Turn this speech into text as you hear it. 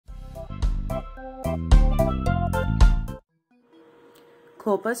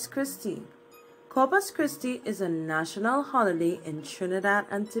Corpus Christi. Corpus Christi is a national holiday in Trinidad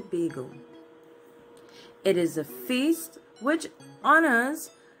and Tobago. It is a feast which honors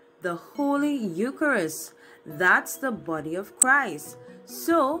the Holy Eucharist. That's the body of Christ.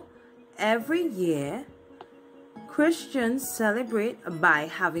 So, every year, Christians celebrate by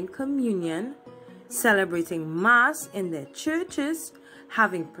having communion, celebrating Mass in their churches,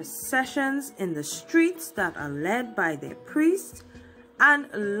 having processions in the streets that are led by their priests, and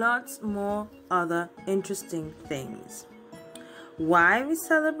lots more other interesting things. Why we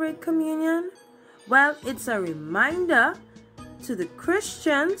celebrate communion? Well, it's a reminder to the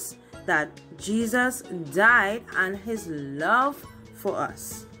Christians that Jesus died and his love for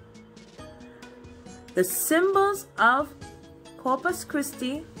us. The symbols of Corpus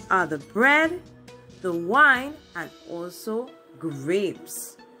Christi are the bread, the wine, and also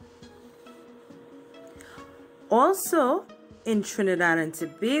grapes. Also, in Trinidad and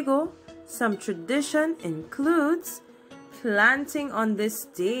Tobago, some tradition includes planting on this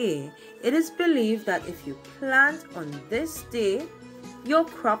day. It is believed that if you plant on this day, your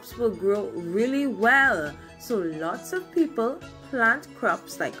crops will grow really well. So lots of people plant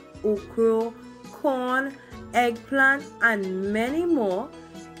crops like okra, corn, eggplant, and many more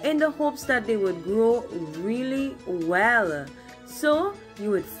in the hopes that they would grow really well. So you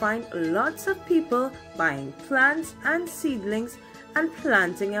would find lots of people buying plants and seedlings and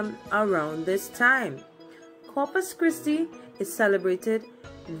planting them around this time. Corpus Christi is celebrated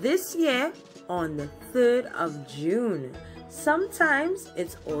this year on the 3rd of June. Sometimes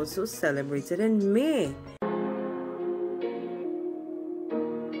it's also celebrated in May.